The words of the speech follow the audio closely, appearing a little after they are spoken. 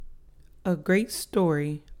A great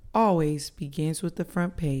story always begins with the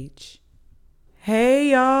front page.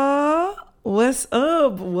 Hey y'all, what's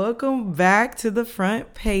up? Welcome back to the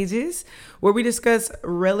front pages where we discuss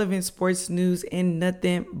relevant sports news and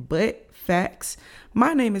nothing but facts.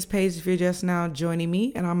 My name is Paige if you're just now joining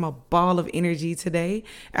me, and I'm a ball of energy today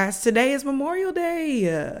as today is Memorial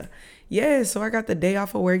Day. So I got the day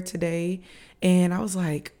off of work today. And I was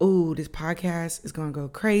like, ooh, this podcast is going to go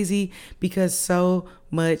crazy because so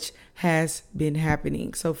much has been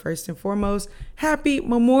happening. So first and foremost, happy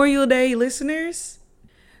Memorial Day, listeners.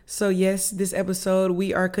 So yes, this episode,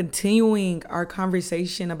 we are continuing our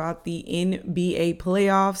conversation about the NBA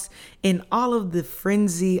playoffs and all of the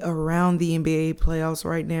frenzy around the NBA playoffs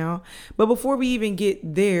right now. But before we even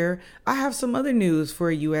get there, I have some other news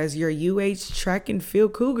for you as your UH track and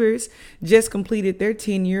field Cougars just completed their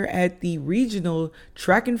tenure at the regional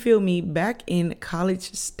track and field meet back in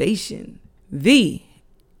College Station. The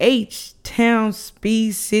H-Town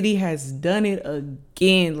Speed City has done it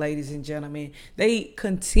again, ladies and gentlemen. They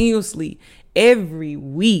continuously, every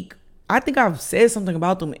week, I think I've said something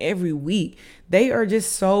about them every week. They are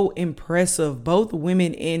just so impressive, both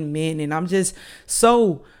women and men. And I'm just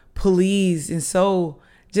so pleased and so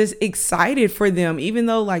just excited for them, even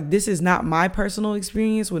though like this is not my personal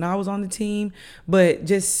experience when I was on the team, but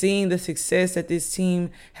just seeing the success that this team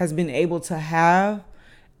has been able to have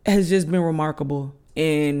has just been remarkable.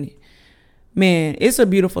 And man, it's a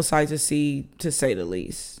beautiful sight to see, to say the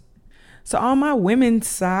least. So on my women's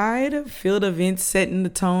side, field events setting the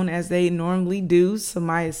tone as they normally do.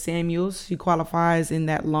 Samaya Samuels, she qualifies in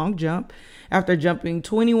that long jump after jumping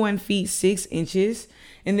 21 feet 6 inches.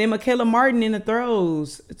 And then Michaela Martin in the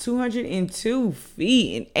throws, 202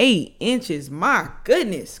 feet and 8 inches. My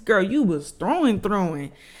goodness, girl, you was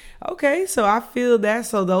throwing. Okay, so I feel that.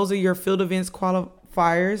 So those are your field events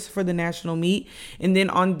qualifiers for the national meet. And then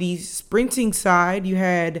on the sprinting side, you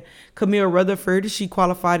had Camille Rutherford. She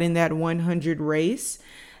qualified in that 100 race.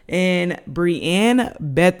 And Brianne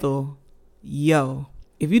Bethel. Yo,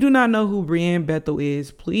 if you do not know who Brianne Bethel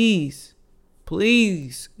is, please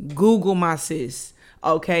Google my sis.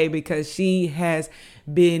 Okay, because she has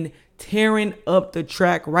been tearing up the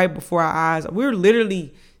track right before our eyes. We're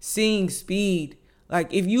literally seeing speed.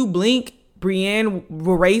 Like if you blink, Brianne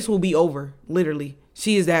race will be over. Literally.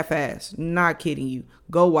 She is that fast. Not kidding you.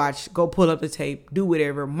 Go watch. Go pull up the tape. Do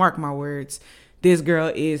whatever. Mark my words. This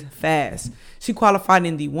girl is fast. She qualified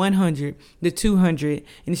in the 100, the 200,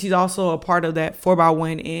 and she's also a part of that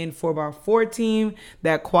 4x1 and 4x4 team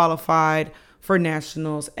that qualified for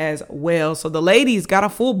nationals as well. So the ladies got a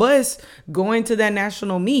full bus going to that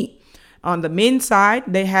national meet. On the men's side,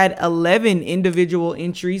 they had 11 individual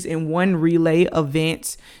entries and 1 relay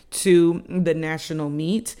advance to the national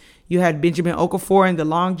meet. You had Benjamin Okafor in the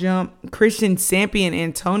long jump, Christian Sampi and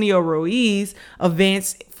Antonio Ruiz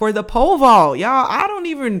advanced for the pole vault. Y'all,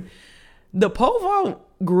 the pole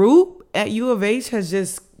vault group at U of H has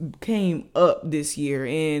just came up this year.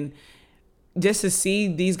 And just to see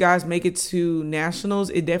these guys make it to nationals,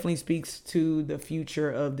 it definitely speaks to the future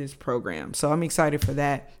of this program. So I'm excited for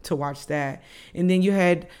that, to watch that. And then you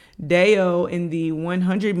had Deo in the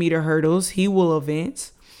 100 meter hurdles. He will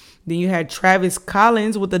advance. Then you had Travis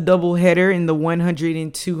Collins with a doubleheader in the 100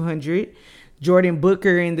 and 200. Jordan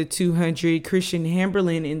Booker in the 200. Christian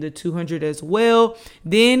Hamberlin in the 200 as well.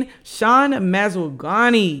 Then Sean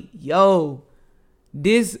Mazzolgani. Yo,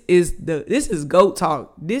 this is GOAT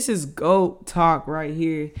talk. This is GOAT talk right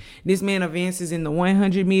here. This man advances in the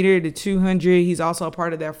 100 meter, the 200. He's also a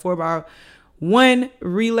part of that 4x1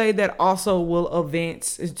 relay that also will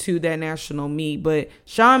advance to that national meet. But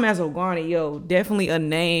Sean Mazzolgani, yo, definitely a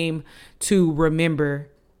name to remember,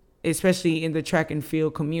 especially in the track and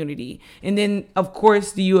field community. And then, of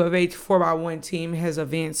course, the U of H 4x1 team has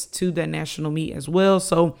advanced to the national meet as well.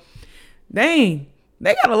 So, dang,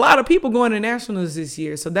 they got a lot of people going to nationals this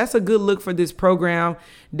year. So that's a good look for this program.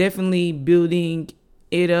 Definitely building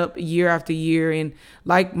it up year after year. And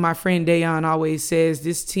like my friend Dayon always says,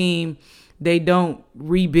 this team, they don't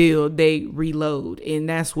rebuild, they reload. And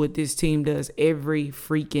that's what this team does every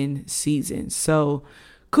freaking season. So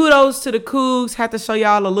kudos to the Cougs. Have to show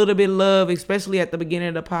y'all a little bit of love, especially at the beginning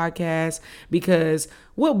of the podcast, because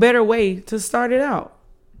what better way to start it out?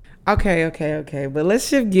 Okay. But let's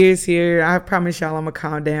shift gears here. I promise y'all I'm going to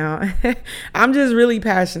calm down. I'm just really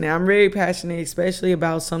passionate. I'm very passionate, especially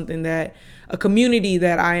about something that a community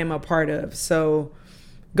that I am a part of. So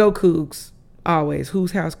go Cougs. Always.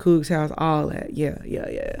 Whose house, Cougs house, all that.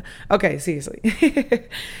 Yeah. Okay, seriously.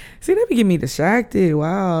 See, that be getting me distracted.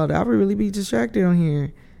 Wow, I would really be distracted on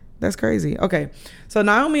here. That's crazy. Okay, so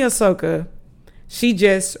Naomi Osaka, she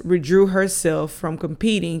just withdrew herself from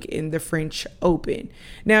competing in the French Open.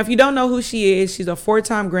 Now, if you don't know who she is, she's a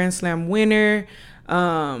 4-time Grand Slam winner.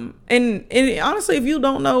 And honestly, if you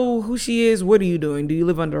don't know who she is, what are you doing? Do you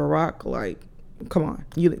live under a rock? Like, come on.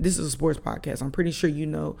 This is a sports podcast. I'm pretty sure you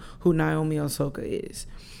know who Naomi Osaka is.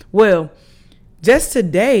 Well, just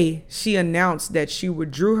today, she announced that she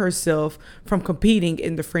withdrew herself from competing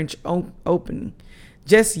in the French Open.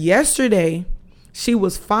 Just yesterday, she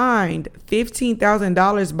was fined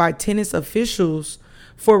 $15,000 by tennis officials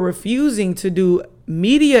for refusing to do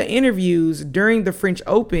media interviews during the French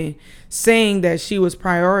Open, saying that she was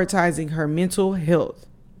prioritizing her mental health.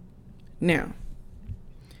 Now,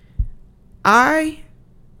 I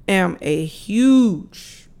am a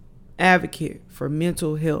huge advocate for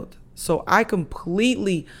mental health, so I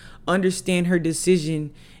completely understand her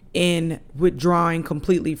decision in withdrawing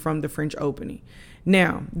completely from the French Open.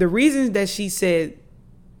 Now, the reasons that she said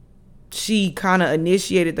she kind of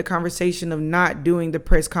initiated the conversation of not doing the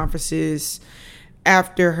press conferences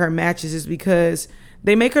after her matches is because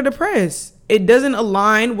they make her depressed. It doesn't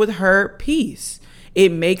align with her peace.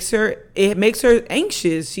 It makes her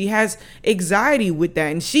anxious. She has anxiety with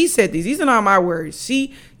that. And she said these are not my words.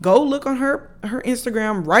 She go look on her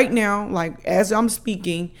Instagram right now, like as I'm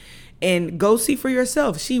speaking, and go see for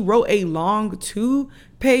yourself. She wrote a long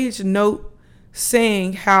 2-page note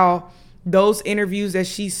saying how those interviews that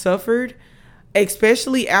she suffered,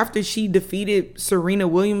 especially after she defeated Serena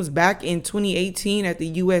Williams back in 2018 at the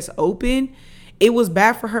US Open, it was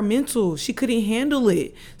bad for her mental. She couldn't handle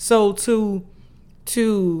it. So to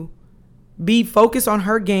be focused on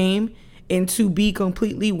her game and to be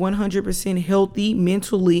completely 100% healthy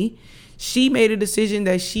mentally, she made a decision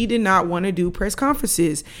that she did not want to do press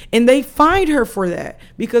conferences. And they fined her for that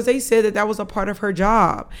because they said that was a part of her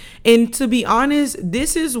job. And to be honest,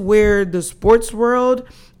 this is where the sports world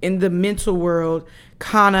and the mental world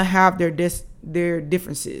kind of have their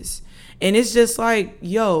differences. And it's just like,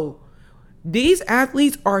 yo, these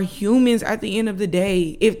athletes are humans at the end of the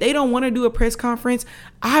day. If they don't want to do a press conference,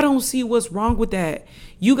 I don't see what's wrong with that.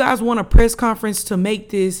 You guys want a press conference to make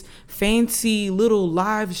this fancy little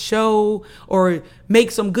live show or make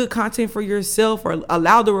some good content for yourself or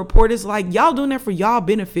allow the reporters, like, y'all doing that for y'all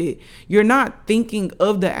benefit. You're not thinking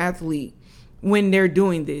of the athlete when they're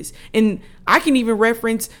doing this. And I can even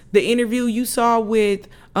reference the interview you saw with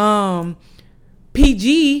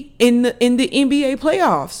PG in the NBA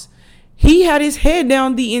playoffs. He had his head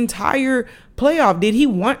down the entire playoff.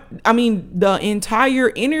 The entire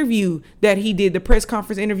interview that he did, the press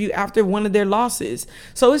conference interview after one of their losses.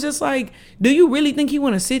 So it's just like, do you really think he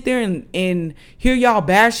want to sit there and hear y'all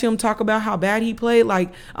bash him, talk about how bad he played?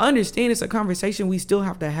 Like, I understand it's a conversation we still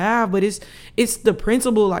have to have, but it's the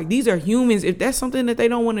principle. Like, these are humans. If that's something that they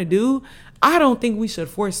don't want to do, I don't think we should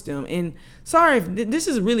force them. And sorry, if this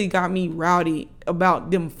has really got me rowdy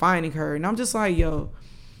about them finding her. And I'm just like, yo,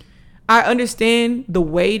 I understand the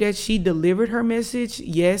way that she delivered her message.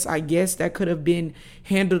 Yes, I guess that could have been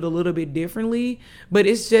handled a little bit differently. But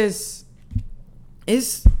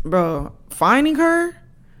bro, finding her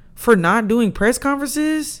for not doing press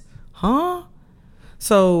conferences? Huh?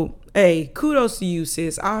 So, hey, kudos to you,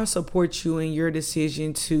 sis. I support you in your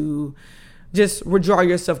decision to just withdraw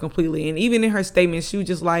yourself completely. And even in her statement, she was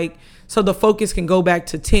just like, so the focus can go back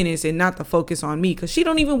to tennis and not the focus on me, because she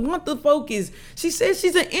don't even want the focus. She says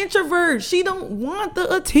she's an introvert. She don't want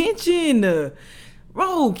the attention.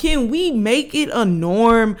 Bro, can we make it a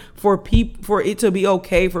norm for it to be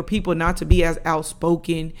okay for people not to be as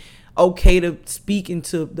outspoken, okay to speak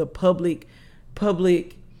into the public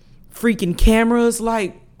freaking cameras?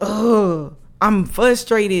 Like, I'm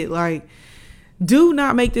frustrated. Like, do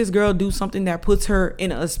not make this girl do something that puts her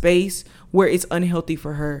in a space where it's unhealthy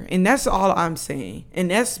for her. And that's all I'm saying.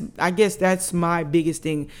 And I guess that's my biggest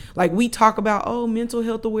thing. Like, we talk about, mental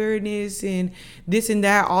health awareness and this and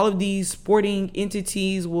that. All of these sporting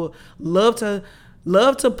entities will love to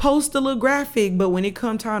post a little graphic, but when it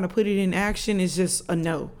comes time to put it in action, it's just a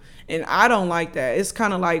no. And I don't like that. It's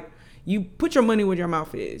kind of like, you put your money where your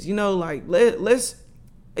mouth is. You know, like,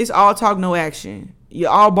 it's all talk, no action. You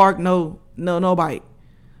all bark, no bite.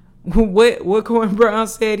 What Corin Brown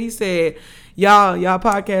said, he said, y'all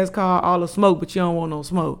podcast called All the Smoke, but you don't want no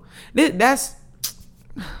smoke. That's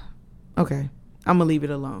okay. I'm gonna leave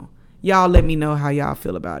it alone. Y'all let me know how y'all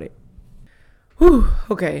feel about it. Whew,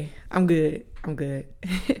 okay, I'm good.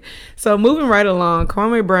 So moving right along,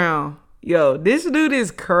 Corin Brown. Yo, this dude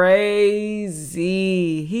is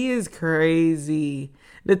crazy. He is crazy.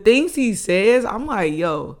 The things he says, I'm like,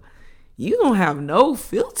 yo, you don't have no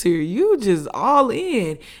filter. You just all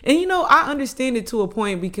in. And, I understand it to a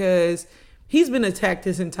point because He's been attacked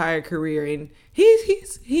his entire career, and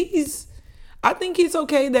he's I think it's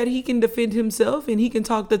okay that he can defend himself and he can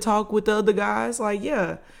talk the talk with the other guys. Like,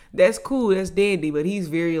 yeah, that's cool, that's dandy, but he's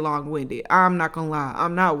very long-winded. I'm not gonna lie.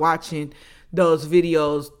 I'm not watching those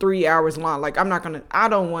videos 3 hours long. Like, I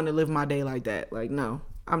don't want to live my day like that. Like, no,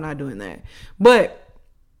 I'm not doing that. But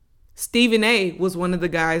Stephen A was one of the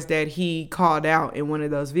guys that he called out in one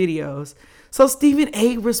of those videos. So Stephen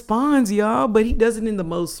A responds, y'all, but he does it in the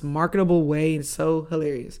most marketable way. It's so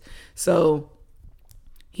hilarious. So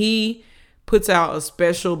he puts out a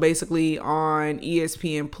special basically on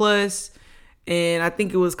ESPN Plus, and I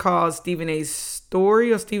think it was called Stephen A's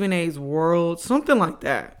Story or Stephen A's World, something like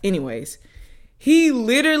that. Anyways, he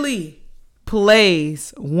literally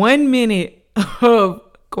plays 1 minute of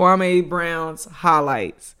Kwame Brown's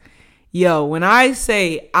highlights. Yo, when I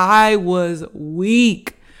say I was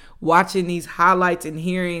weak watching these highlights and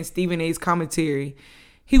hearing Stephen A's commentary,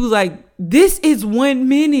 he was like, this is 1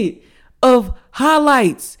 minute of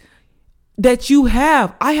highlights that you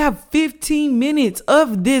have. I have 15 minutes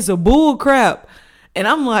of this bull crap. And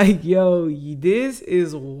I'm like, yo, this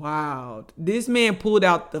is wild. This man pulled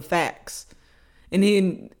out the facts. And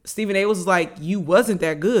then Stephen A was like, you wasn't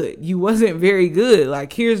that good. You wasn't very good.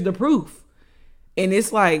 Like, here's the proof. And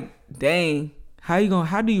it's like, dang,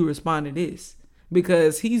 how do you respond to this?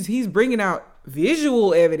 Because he's bringing out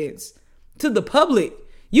visual evidence to the public.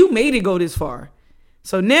 You made it go this far.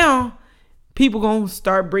 So now people gonna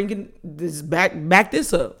start bringing this back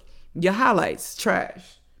this up. Your highlights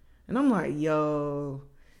trash. And I'm like, yo,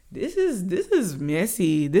 this is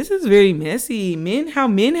messy. This is very messy. How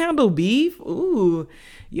men handle beef. Ooh,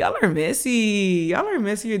 y'all are messy. Y'all are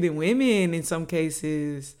messier than women in some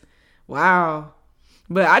cases. Wow.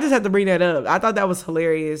 But I just have to bring that up. I thought that was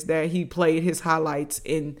hilarious that he played his highlights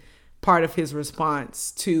in part of his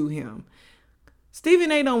response to him.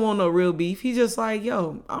 Stephen A don't want no real beef. He's just like,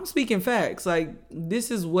 yo, I'm speaking facts. Like,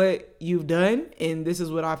 this is what you've done, and this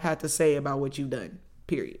is what I've had to say about what you've done,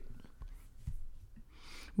 period.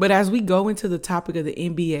 But as we go into the topic of the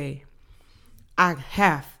NBA, I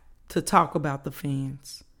have to talk about the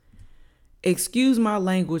fans. Excuse my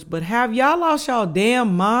language, but have y'all lost y'all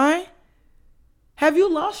damn mind? Have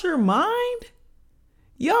you lost your mind?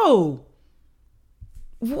 Yo,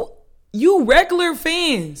 you regular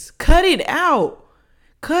fans, cut it out.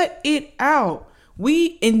 Cut it out.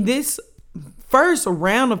 We, in this first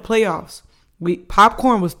round of playoffs,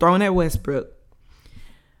 popcorn was thrown at Westbrook.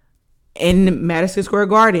 In Madison Square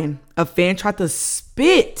Garden, a fan tried to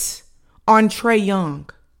spit on Trae Young.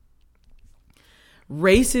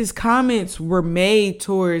 Racist comments were made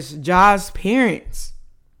towards Ja's parents.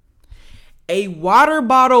 A water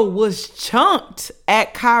bottle was chunked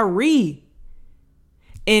at Kyrie.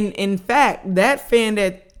 And in fact, that fan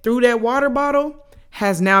that threw that water bottle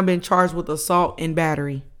has now been charged with assault and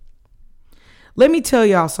battery. Let me tell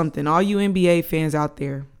y'all something. All you NBA fans out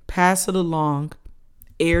there, pass it along.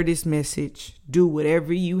 Air this message. Do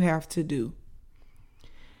whatever you have to do.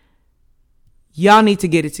 Y'all need to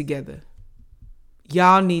get it together.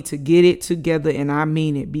 Y'all need to get it together, and I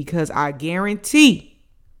mean it, because I guarantee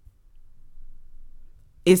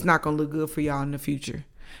it's not going to look good for y'all in the future.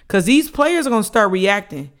 Because these players are going to start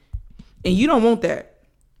reacting, and you don't want that.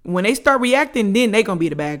 When they start reacting, then they're going to be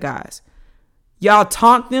the bad guys. Y'all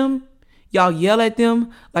taunt them. Y'all yell at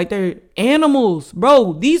them like they're animals.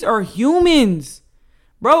 Bro, these are humans.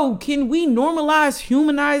 Bro, can we normalize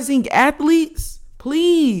humanizing athletes?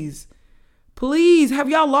 Please. Please. Have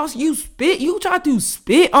y'all lost? You tried to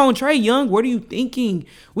spit on Trae Young. What are you thinking?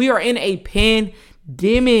 We are in a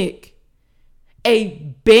pandemic.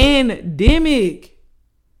 A pandemic.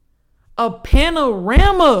 A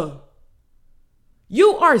panorama.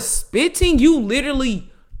 You are spitting. You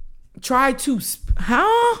literally try to...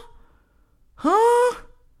 Huh?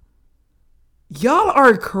 Y'all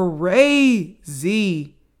are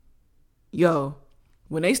crazy. Yo,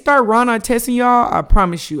 when they start Ron testing y'all, I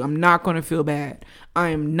promise you, I'm not going to feel bad. I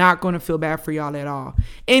am not going to feel bad for y'all at all.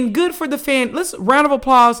 And good for the fan. Let's round of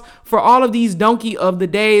applause for all of these donkey of the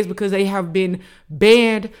days, because they have been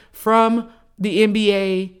banned from the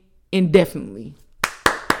NBA indefinitely.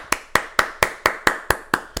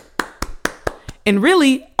 And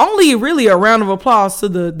really, only really a round of applause to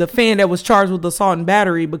the fan that was charged with assault and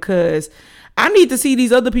battery, because I need to see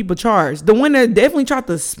these other people charged. The one that definitely tried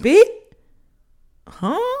to spit?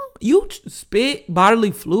 Huh? You spit bodily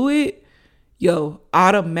fluid? Yo,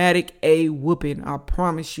 automatic A whooping. I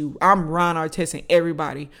promise you. I'm Ron Artesting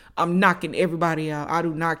everybody. I'm knocking everybody out. I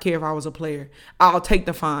do not care if I was a player. I'll take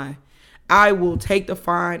the fine. I will take the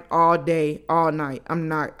fine all day, all night. I'm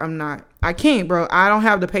not. I can't, bro. I don't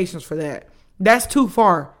have the patience for that. That's too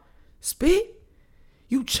far. Spit?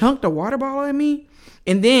 You chunked a water bottle at me?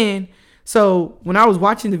 And then, so when I was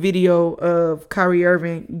watching the video of Kyrie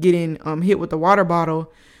Irving getting hit with the water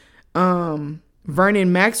bottle,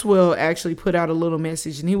 Vernon Maxwell actually put out a little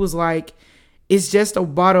message, and he was like, it's just a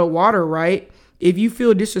bottle of water, right? If you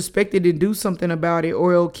feel disrespected, then do something about it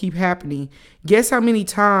or it'll keep happening. Guess how many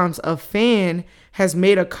times a fan has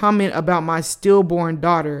made a comment about my stillborn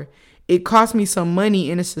daughter? It cost me some money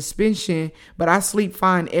in a suspension, but I sleep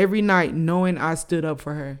fine every night knowing I stood up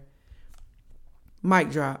for her. Mic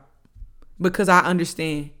drop. Because I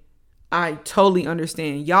understand. I totally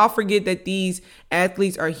understand. Y'all forget that these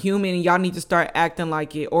athletes are human and y'all need to start acting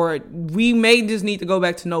like it. Or we may just need to go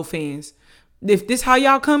back to no fans. If this how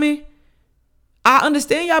y'all coming, I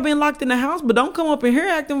understand y'all been locked in the house, but don't come up in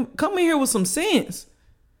here come in here with some sense.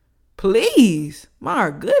 Please.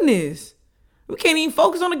 My goodness. We can't even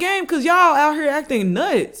focus on the game because y'all out here acting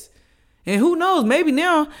nuts. And who knows, maybe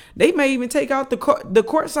now they may even take out the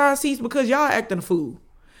courtside seats because y'all acting a fool.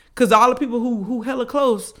 Because all the people who hella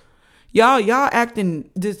close, y'all acting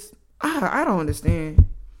just, I don't understand.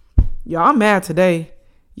 Y'all, I'm mad today.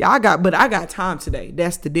 But I got time today.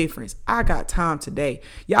 That's the difference. I got time today.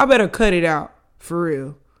 Y'all better cut it out for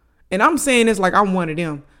real. And I'm saying this like I'm one of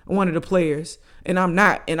them, one of the players, and I'm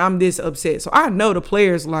not, and I'm this upset. So I know the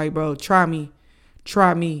players like, bro, try me.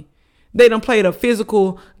 They done played a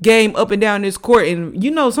physical game up and down this court, and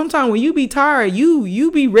you know sometimes when you be tired,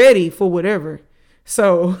 you be ready for whatever.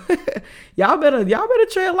 So y'all better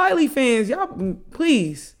tread lightly, fans. Y'all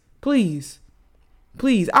please.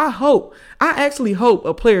 I actually hope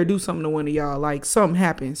a player do something to one of y'all, like something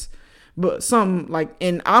happens. But something like,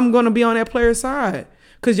 and I'm gonna be on that player's side.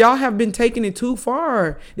 Cause y'all have been taking it too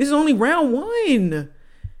far. This is only round 1.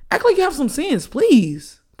 Act like you have some sense,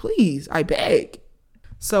 please. I beg.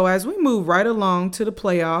 So as we move right along to the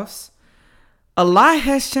playoffs, a lot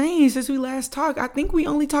has changed since we last talked. I think we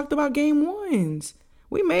only talked about game 1s.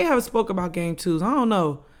 We may have spoke about game 2s. I don't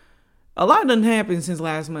know. A lot done happened since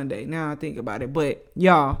last Monday. Now I think about it. But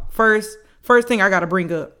y'all, first thing I got to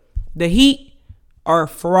bring up. The Heat are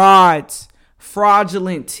frauds.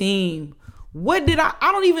 Fraudulent team. I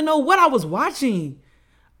don't even know what I was watching.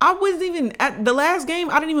 I wasn't even at the last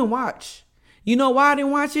game. I didn't even watch. You know why I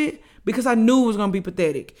didn't watch it? Because I knew it was going to be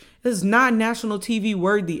pathetic. This is not national TV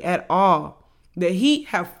worthy at all. The Heat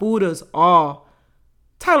have fooled us all.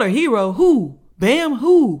 Tyler Hero, who? Bam,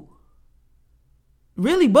 who?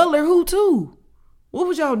 Really, Butler, who too? What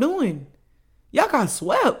was y'all doing? Y'all got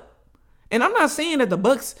swept. And I'm not saying that the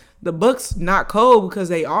Bucks not cold because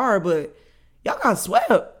they are, but y'all got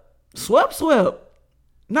swept. Swept.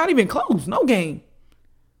 Not even close. No game.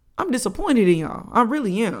 I'm disappointed in y'all. I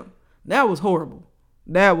really am. That was horrible.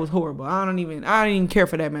 I didn't even care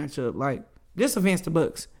for that matchup. Like, just against the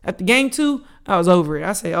Bucks. At the game 2, I was over it.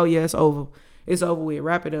 I say, oh yeah, it's over. It's over with.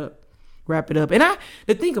 Wrap it up. And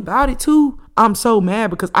the thing about it too, I'm so mad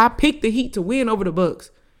because I picked the Heat to win over the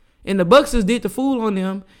Bucks. And the Bucks just did the fool on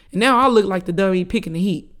them. And now I look like the dummy picking the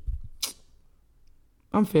Heat.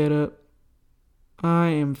 I'm fed up. I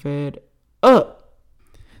am fed up.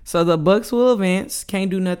 So the Bucks will advance.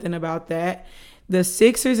 Can't do nothing about that. The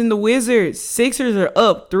Sixers and the Wizards. Sixers are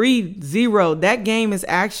up 3-0. That game is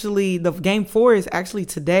actually, the game 4 is actually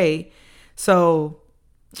today. So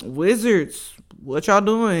Wizards, what y'all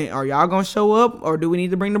doing? Are y'all going to show up or do we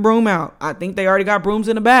need to bring the broom out? I think they already got brooms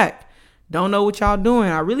in the back. Don't know what y'all doing.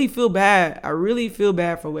 I really feel bad.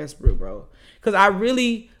 For Westbrook, bro. Because I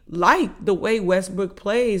really like the way Westbrook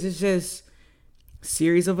plays. It's just a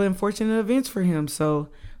series of unfortunate events for him. So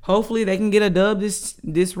hopefully they can get a dub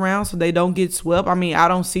this round so they don't get swept. I mean, I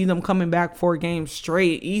don't see them coming back 4 games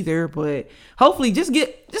straight either. But hopefully just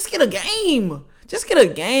get a game. Just get a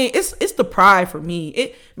game. It's the pride for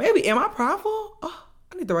me. Am I prideful? Oh,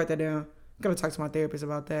 I need to write that down. I gotta talk to my therapist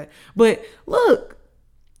about that. But look,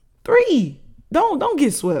 3. Don't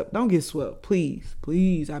get swept. Don't get swept.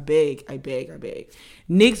 Please. I beg.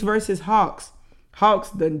 Knicks versus Hawks.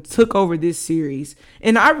 Hawks done took over this series.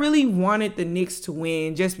 And I really wanted the Knicks to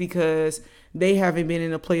win just because they haven't been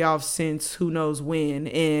in the playoffs since who knows when.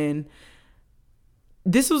 And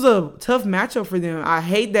this was a tough matchup for them. I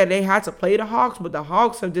hate that they had to play the Hawks, but the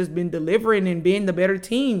Hawks have just been delivering and being the better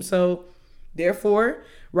team. So, therefore,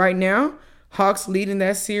 right now, Hawks leading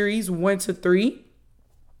that series 1-3.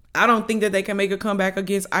 I don't think that they can make a comeback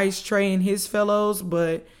against Ice Trae and his fellows,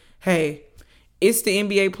 but hey, it's the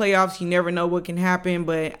NBA playoffs. You never know what can happen,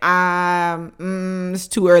 but it's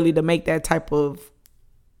too early to make that type of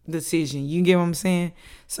decision. You get what I'm saying?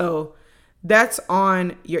 So that's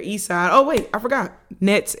on your east side. Oh, wait, I forgot.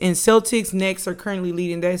 Nets and Celtics. Nets are currently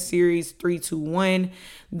leading that series 3-1.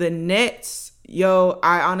 The Nets,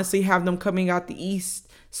 I honestly have them coming out the East.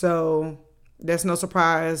 So that's no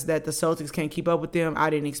surprise that the Celtics can't keep up with them. I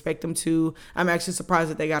didn't expect them to. I'm actually surprised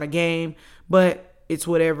that they got a game, but it's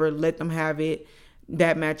whatever. Let them have it.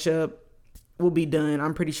 That matchup will be done.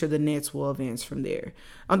 I'm pretty sure the Nets will advance from there.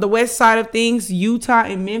 On the west side of things, Utah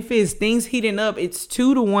and Memphis, things heating up. It's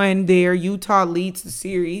 2-1 there. Utah leads the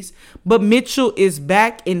series, but Mitchell is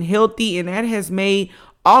back and healthy, and that has made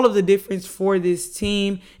all of the difference for this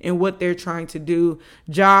team and what they're trying to do.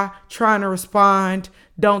 Ja trying to respond.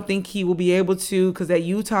 Don't think he will be able to, because that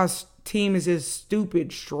Utah team is just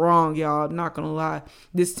stupid strong, y'all. Not gonna lie.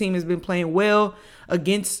 This team has been playing well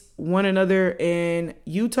against one another, and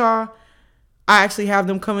Utah, I actually have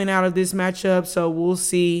them coming out of this matchup, so we'll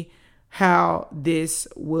see how this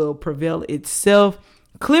will prevail itself.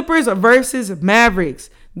 Clippers versus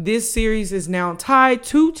Mavericks. This series is now tied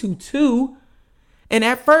 2-2. And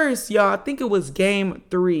at first, y'all, I think it was game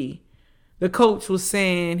 3. The coach was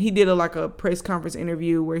saying, he did a press conference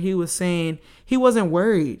interview where he was saying he wasn't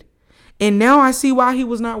worried. And now I see why he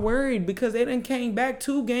was not worried, because they done came back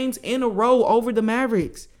 2 games in a row over the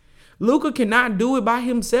Mavericks. Luka cannot do it by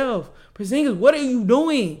himself. Porzingis, what are you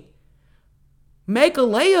doing? Make a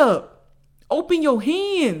layup. Open your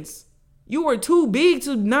hands. You are too big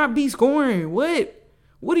to not be scoring. What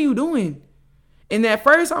are you doing? And at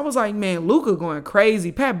first, I was like, man, Luka going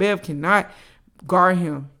crazy. Pat Bev cannot guard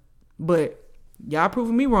him. But y'all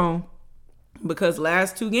proving me wrong, because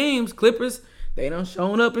last 2 games, Clippers, they done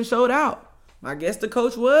shown up and showed out. I guess the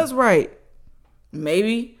coach was right.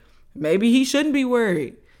 Maybe he shouldn't be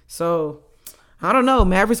worried. So, I don't know.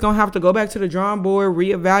 Mavericks going to have to go back to the drawing board,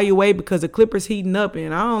 reevaluate, because the Clippers heating up,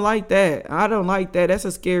 and I don't like that. That's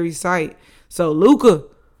a scary sight. So, Luka,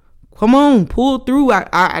 come on, pull through.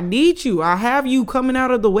 I need you. I have you coming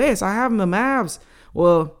out of the West. I have the Mavs.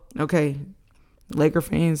 Well, okay. Laker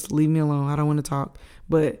fans, leave me alone. I don't want to talk.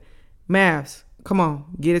 But Mavs, come on,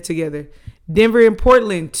 get it together. Denver and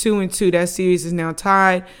Portland, 2-2. That series is now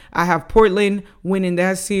tied. I have Portland winning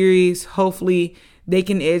that series. Hopefully they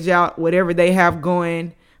can edge out whatever they have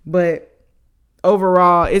going. But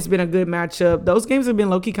overall, it's been a good matchup. Those games have been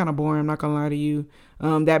low-key kind of boring, I'm not going to lie to you.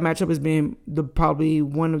 That matchup has been probably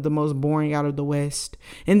one of the most boring out of the West.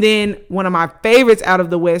 And then one of my favorites out of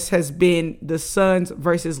the West has been the Suns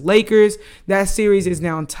versus Lakers. That series is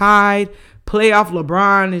now tied. Playoff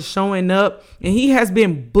LeBron is showing up, and he has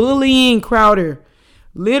been bullying Crowder.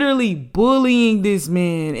 Literally bullying this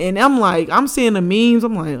man. And I'm seeing the memes.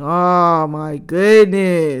 I'm like, oh my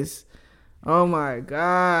goodness. Oh my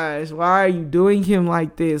gosh. Why are you doing him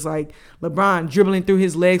like this? Like LeBron dribbling through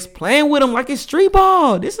his legs, playing with him like it's street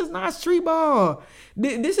ball. This is not street ball.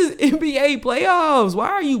 This is NBA playoffs. Why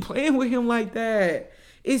are you playing with him like that?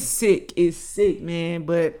 It's sick. It's sick, man.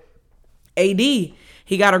 But AD,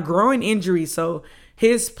 he got a growing injury, so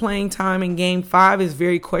his playing time in Game 5 is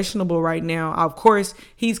very questionable right now. Of course,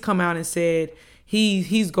 he's come out and said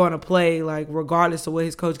he's going to play, like, regardless of what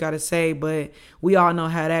his coach got to say, but we all know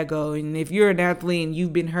how that goes. And if you're an athlete and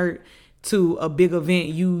you've been hurt to a big event,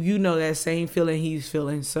 you know that same feeling he's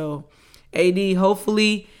feeling. So, AD,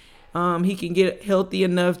 hopefully he can get healthy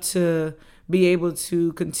enough to be able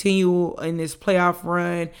to continue in this playoff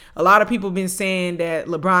run. A lot of people have been saying that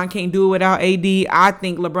LeBron can't do it without AD. I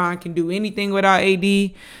think LeBron can do anything without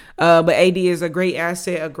AD. But AD is a great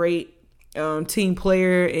asset, a great team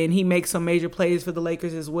player, and he makes some major plays for the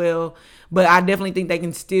Lakers as well. But I definitely think they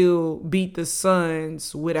can still beat the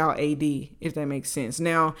Suns without AD, if that makes sense.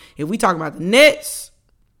 Now, if we talk about the Nets,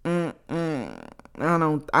 I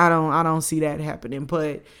don't see that happening.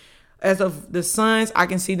 But as of the Suns, I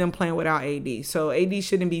can see them playing without AD. So AD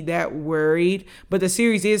shouldn't be that worried. But the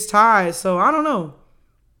series is tied, so I don't know.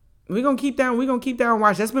 We're gonna keep that and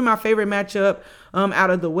watch. That's been my favorite matchup out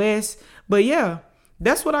of the West. But yeah,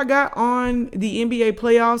 that's what I got on the NBA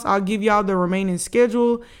playoffs. I'll give y'all the remaining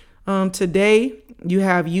schedule. Today, you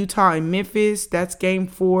have Utah and Memphis. That's game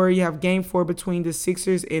 4. You have game 4 between the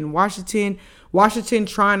Sixers and Washington. Washington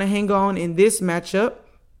trying to hang on in this matchup.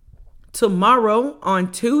 Tomorrow,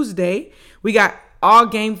 on Tuesday, we got all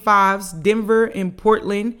game 5s, Denver and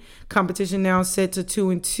Portland. Competition now set to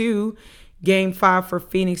 2-2. Game 5 for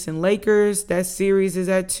Phoenix and Lakers. That series is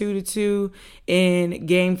at 2-2. And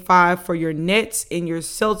game 5 for your Nets and your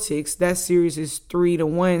Celtics. That series is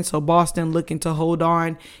 3-1. So Boston looking to hold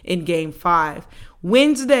on in game 5.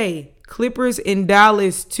 Wednesday, Clippers in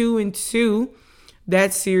Dallas 2-2.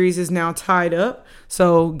 That series is now tied up.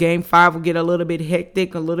 So game 5 will get a little bit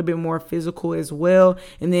hectic, a little bit more physical as well.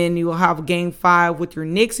 And then you will have game 5 with your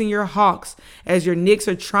Knicks and your Hawks, as your Knicks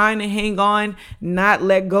are trying to hang on, not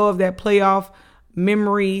let go of that playoff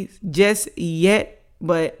memory just yet.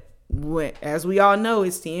 But as we all know,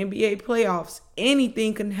 it's the NBA playoffs.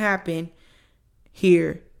 Anything can happen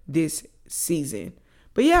here this season.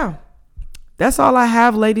 But yeah, that's all I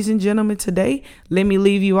have, ladies and gentlemen, today. Let me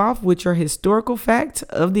leave you off with your historical fact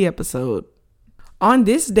of the episode. On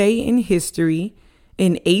this day in history,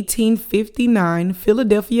 in 1859,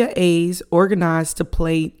 Philadelphia A's organized to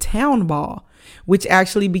play town ball, which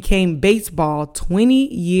actually became baseball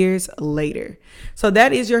 20 years later. So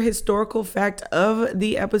that is your historical fact of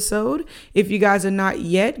the episode. If you guys are not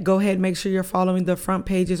yet, go ahead and make sure you're following the front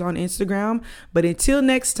pages on Instagram. But until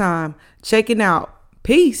next time, check it out.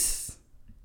 Peace.